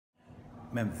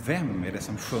Men vem är det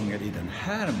som sjunger i den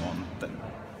här montern?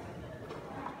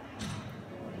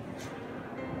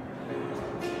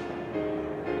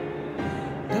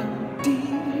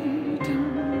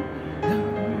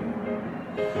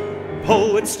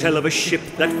 Poets tell of a ship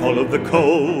that followed the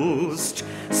coast.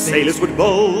 Sailors would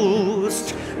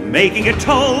boast, making a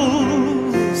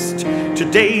toast.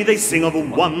 Today they sing of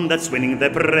one that's winning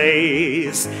their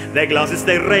praise. Their glasses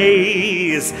they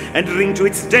raise and drink to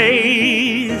its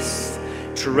days.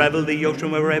 Travel the ocean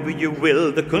wherever you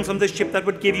will. The kunst from the ship that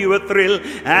would give you a thrill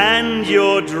and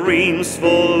your dreams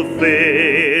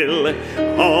fulfill.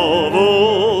 Of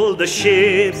all the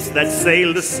ships that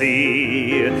sail the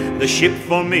sea, the ship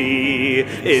for me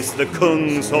is the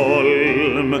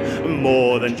Kungsholm.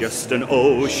 More than just an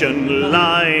ocean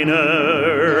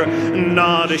liner,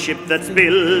 not a ship that's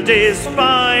built is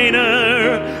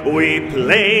finer. We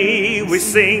play, we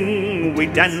sing, we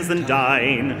dance and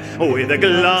dine with a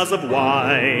glass of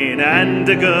wine and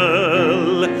a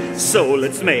girl. So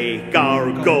let's make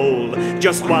our goal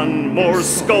just one more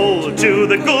skull to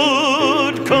the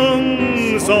good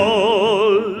Kungsholm.